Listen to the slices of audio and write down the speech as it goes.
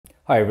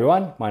Hi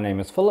everyone, my name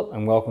is Philip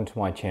and welcome to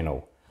my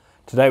channel.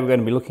 Today we're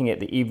going to be looking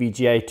at the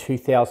EVGA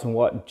 2000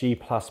 watt G+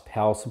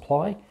 power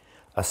supply.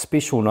 A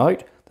special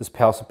note, this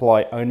power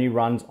supply only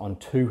runs on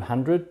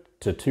 200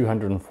 to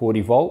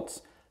 240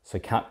 volts, so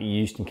can't be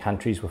used in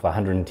countries with a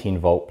 110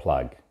 volt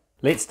plug.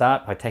 Let's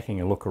start by taking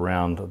a look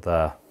around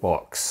the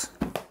box.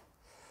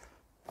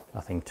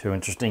 Nothing too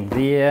interesting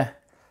there.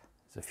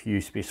 There's a few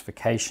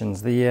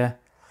specifications there.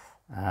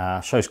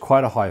 Shows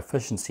quite a high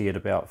efficiency at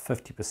about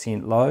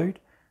 50% load.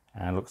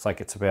 Looks like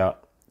it's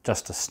about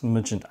just a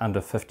smidgen under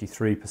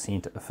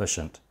 53%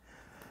 efficient.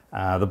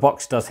 The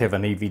box does have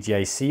an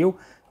EVGA seal.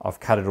 I've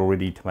cut it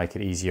already to make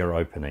it easier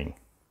opening.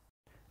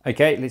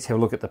 Okay, let's have a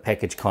look at the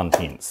package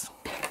contents.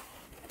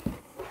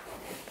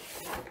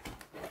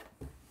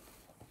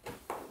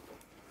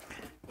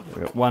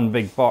 We've got one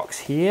big box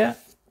here.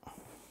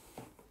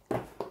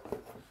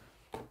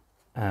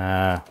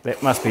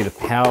 That must be the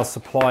power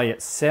supply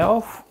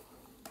itself.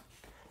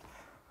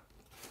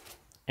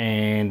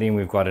 And then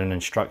we've got an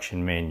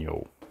instruction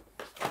manual.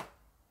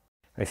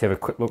 Let's have a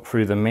quick look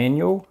through the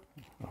manual.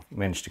 I've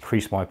managed to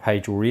crease my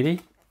page already.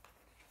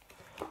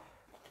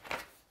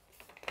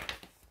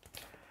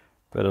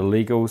 Bit of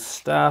legal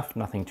stuff,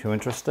 nothing too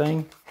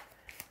interesting.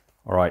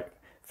 Alright,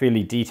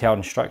 fairly detailed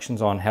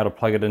instructions on how to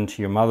plug it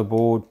into your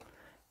motherboard.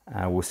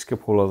 We'll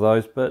skip all of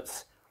those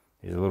bits.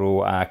 There's a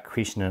little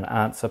question and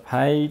answer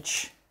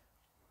page.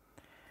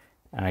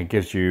 It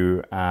gives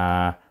you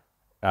a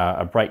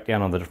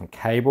breakdown on the different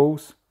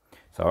cables.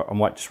 So I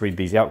might just read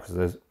these out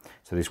because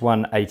there's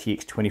one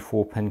ATX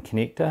 24 pin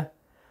connector,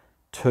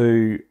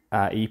 two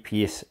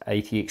EPS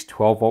ATX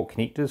 12 volt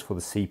connectors for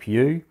the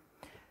CPU.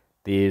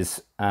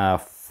 There's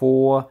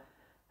four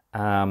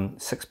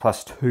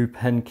 6+2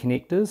 pin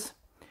connectors,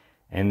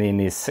 and then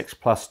there's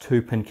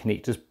 6+2 pin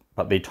connectors,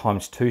 but they're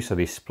 ×2, so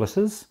they're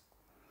splitters.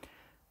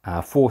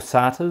 4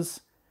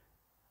 SATAs,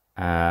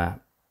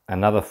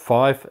 another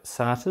 5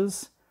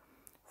 SATAs,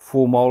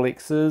 4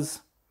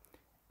 Molexes,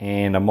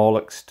 and a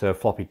Molex to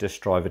floppy disk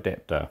drive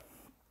adapter.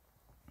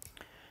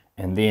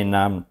 And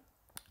then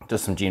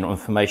just some general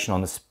information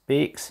on the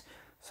specs.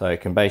 So it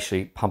can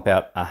basically pump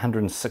out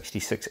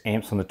 166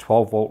 amps on the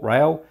 12 volt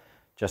rail,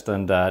 just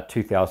under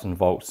 2000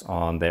 volts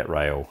on that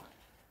rail.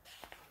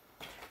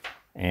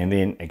 And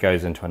then it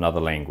goes into another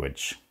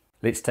language.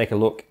 Let's take a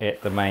look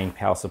at the main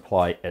power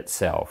supply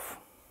itself.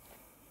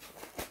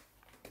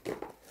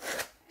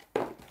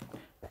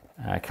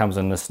 It comes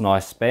in this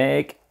nice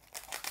bag.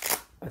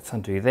 Let's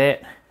undo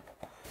that.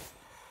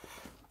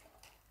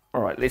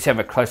 Alright, let's have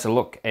a closer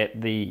look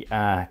at the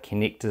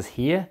connectors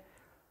here.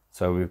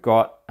 So we've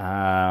got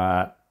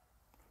 10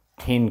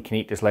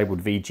 connectors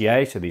labelled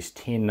VGA, so there's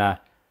 10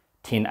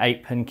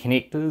 8-pin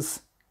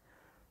connectors.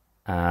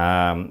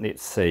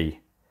 Let's see,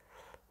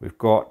 we've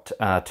got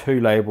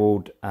 2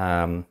 labelled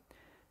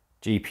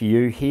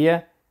GPU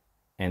here,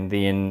 and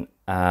then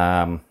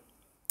the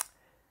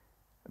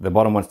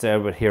bottom ones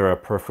down over here are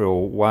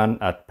peripheral 1,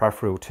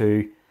 peripheral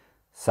 2,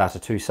 SATA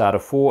 2,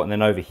 SATA 4, and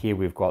then over here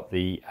we've got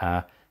the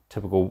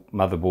typical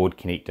motherboard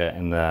connector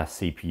and the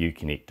CPU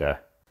connector.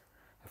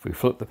 If we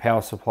flip the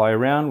power supply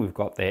around, we've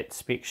got that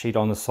spec sheet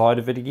on the side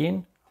of it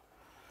again.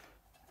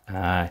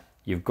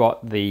 You've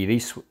got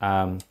these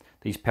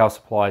power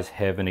supplies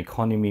have an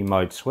economy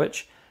mode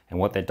switch, and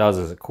what that does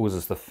is it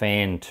causes the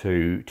fan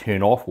to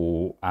turn off,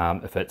 or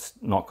if it's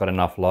not got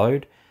enough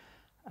load.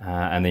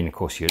 And then of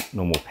course your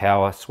normal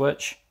power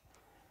switch.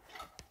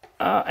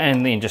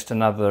 And then just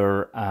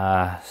another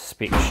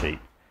spec sheet.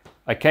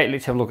 Okay,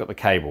 let's have a look at the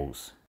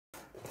cables.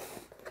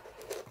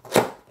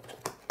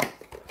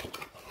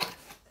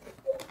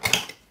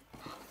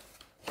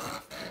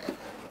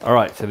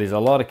 Alright, so there's a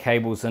lot of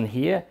cables in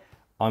here.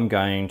 I'm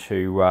going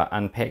to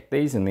unpack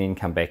these and then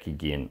come back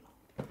again.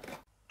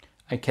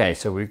 Okay,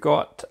 so we've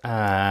got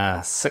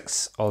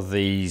 6 of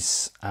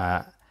these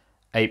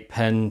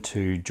 8-pin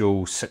to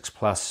dual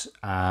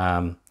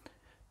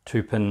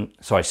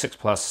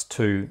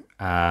 6+2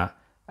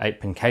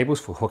 8-pin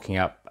cables for hooking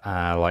up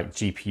like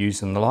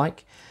GPUs and the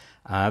like.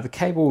 The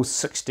cable's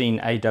 16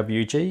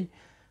 AWG.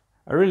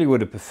 I really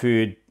would have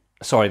preferred,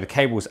 the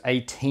cable's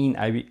 18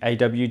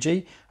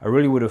 AWG. I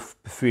really would have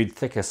preferred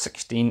thicker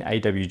 16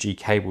 AWG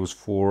cables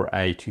for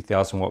a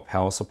 2000 watt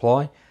power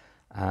supply.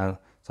 So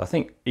I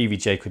think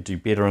EVGA could do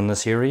better in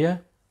this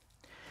area.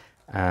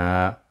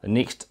 The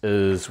next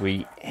is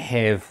we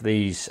have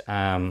these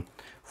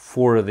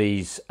 4 of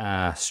these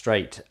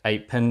straight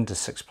 8-pin to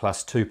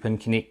 6+2 pin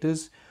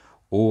connectors,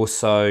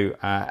 also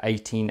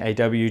 18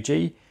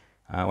 AWG.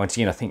 Once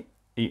again, I think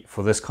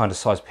for this kind of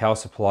size power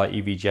supply,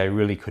 EVGA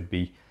really could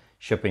be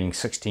shipping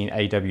 16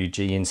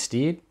 AWG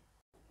instead.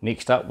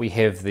 Next up we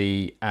have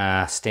the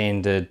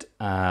standard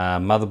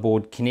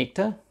motherboard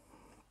connector.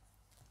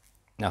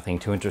 Nothing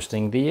too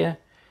interesting there.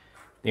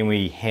 Then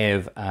we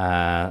have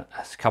a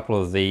couple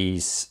of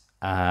these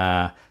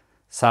SATA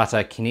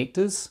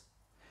connectors.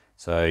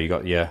 So you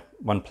got your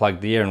one plug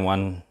there and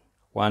 5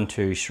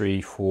 SATA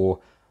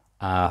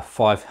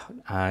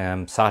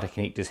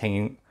connectors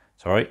hanging.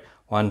 5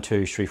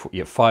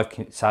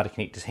 SATA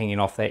connectors hanging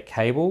off that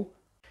cable.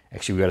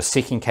 Actually, we've got a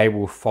second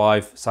cable with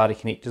 5 SATA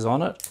connectors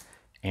on it,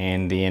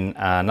 and then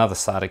another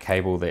SATA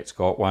cable that's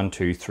got 4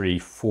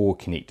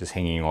 connectors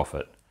hanging off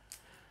it.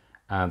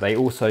 They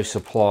also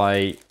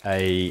supply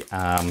a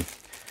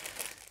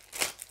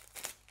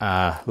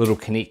little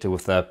connector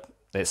with that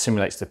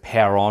simulates the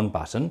power on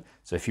button.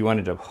 So if you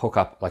wanted to hook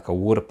up like a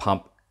water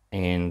pump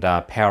and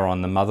power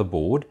on the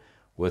motherboard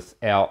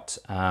without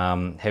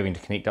having to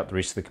connect up the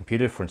rest of the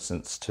computer, for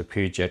instance, to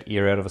purge out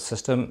air out of a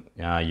system,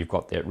 you've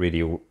got that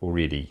ready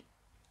already.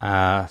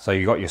 So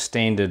you've got your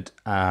standard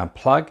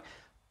plug.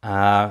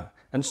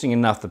 Interesting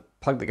enough, the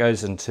plug that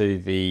goes into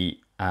the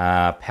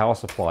power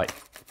supply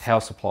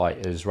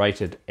is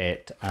rated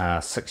at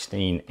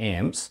 16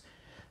 amps,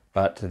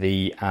 but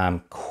the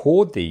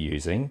cord they're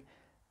using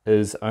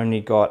is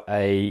only got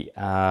a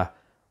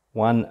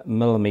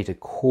 1mm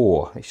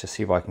core. Let's just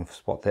see if I can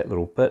spot that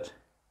little bit.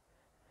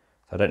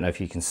 I don't know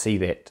if you can see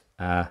that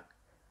there,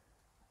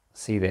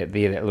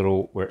 that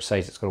little where it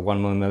says it's got a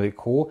 1mm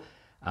core.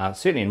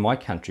 Certainly in my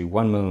country,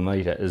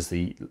 1mm is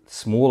the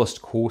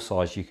smallest core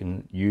size you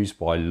can use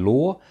by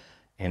law,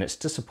 and it's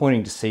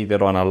disappointing to see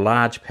that on a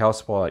large power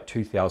supply like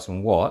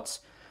 2000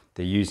 watts,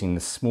 they're using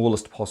the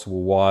smallest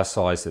possible wire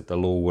size that the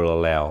law will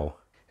allow.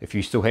 If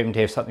you still happen to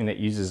have something that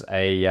uses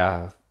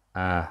a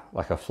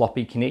like a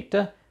floppy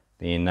connector,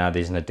 then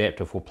there's an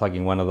adapter for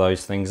plugging one of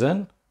those things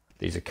in.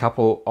 There's a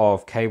couple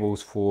of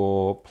cables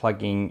for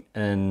plugging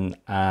in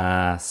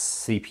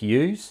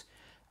CPUs.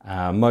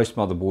 Most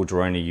motherboards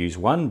will only use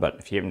one, but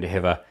if you happen to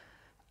have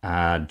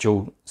a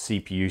dual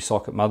CPU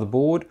socket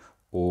motherboard,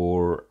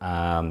 or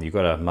you've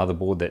got a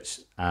motherboard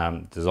that's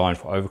designed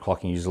for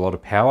overclocking, uses a lot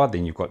of power,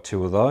 then you've got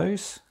 2 of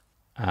those.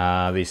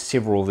 There's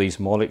several of these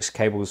Molex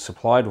cables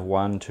supplied with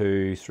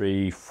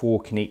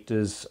 4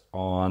 connectors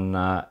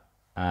on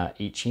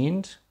each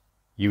end.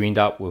 You end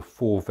up with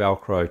 4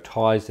 Velcro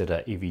ties that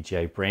are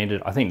EVGA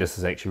branded. I think this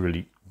is actually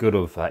really good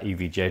of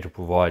EVGA to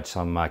provide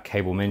some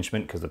cable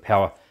management, because the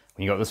power,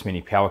 when you've got this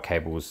many power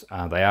cables,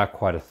 they are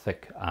quite a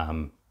thick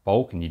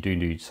bulk, and you do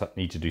need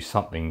to do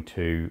something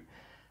to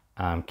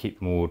keep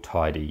them all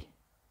tidy.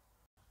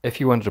 If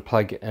you wanted to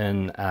plug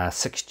in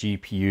 6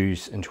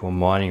 GPUs into a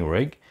mining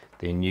rig,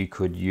 then you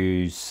could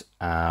use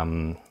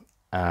 3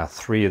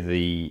 of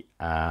the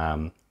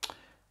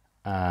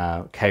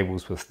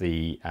cables with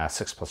the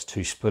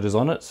 6+2 splitters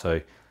on it.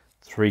 So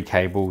 3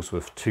 cables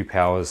with 2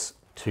 powers,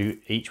 2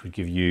 each would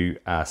give you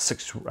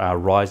 6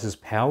 risers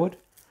powered.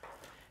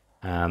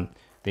 Then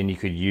you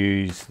could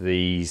use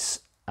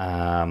these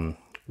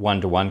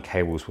 1-to-1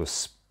 cables with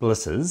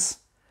splitters.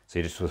 So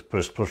you just put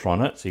a splitter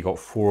on it. So you got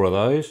 4 of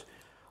those.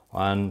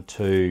 1,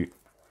 2,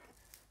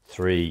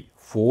 3,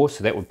 4.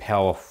 So that would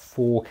power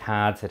 4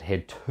 cards that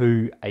had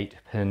 2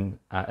 8-pin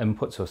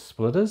inputs or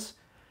splitters.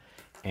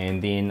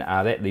 And then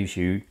that leaves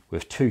you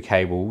with 2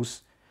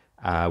 cables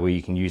where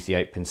you can use the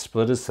 8-pin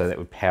splitters. So that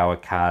would power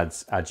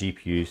cards,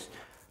 GPUs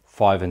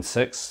 5 and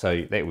 6.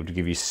 So that would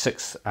give you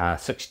 6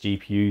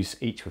 GPUs,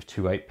 each with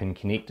 2 8-pin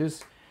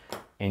connectors.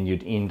 And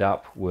you'd end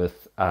up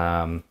with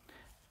one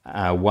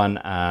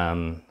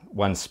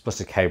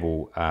splitter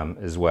cable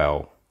as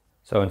well.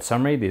 So in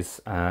summary, there's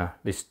a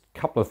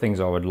couple of things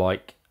I would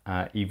like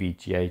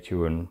EVGA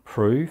to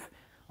improve.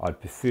 I'd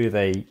prefer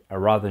they,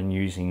 rather than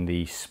using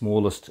the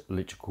smallest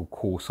electrical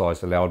core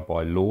size allowed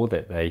by law,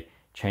 that they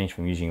change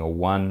from using a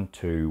 1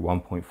 to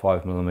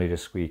 1.5mm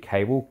square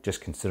cable, just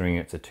considering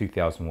it's a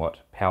 2000 watt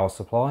power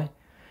supply.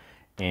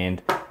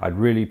 And I'd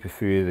really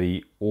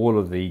prefer all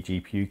of the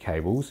GPU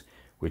cables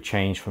were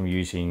changed from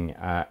using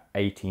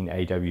 18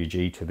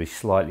 AWG to the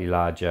slightly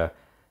larger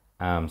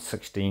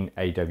 16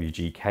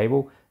 AWG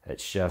cable.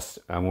 It's just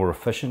more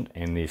efficient,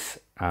 and this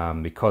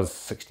because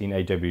 16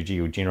 AWG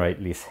will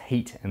generate less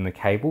heat in the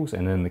cables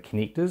and in the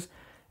connectors,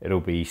 it'll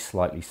be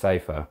slightly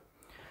safer.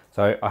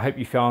 So I hope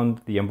you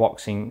found the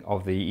unboxing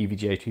of the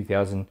EVGA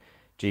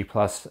 2000G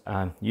Plus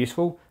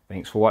useful.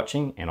 Thanks for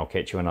watching, and I'll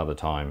catch you another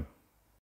time.